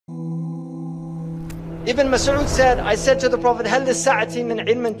Ibn Mas'ud said, I said to the Prophet, هل للساعة من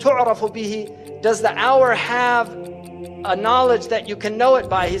علم تعرف به? Does the hour have a knowledge that you can know it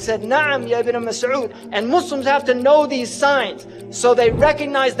by? He said, Na'am, ya Ibn Mas'ud. And Muslims have to know these signs so they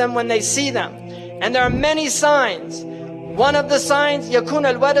recognize them when they see them. And there are many signs. One of the signs, يكون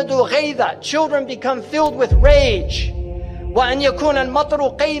الولد غيظا, children become filled with rage. وأن يكون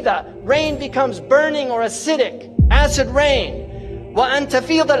المطر قيظا, rain becomes burning or acidic, acid rain. وأن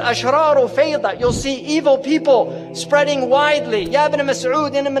تفيض الأشرار فيضا, you'll see evil people spreading widely. يا ابن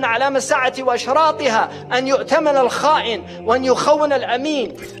مسعود إن من علامة الساعة وأشراطها أن يؤتمن الخائن وأن يخون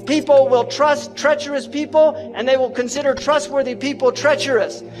الأمين. People will trust treacherous people and they will consider trustworthy people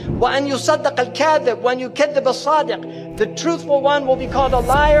treacherous. وأن يصدق الكاذب وأن يكذب الصادق. The truthful one will be called a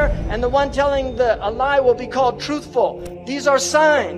liar and the one telling a lie will be called truthful. These are signs.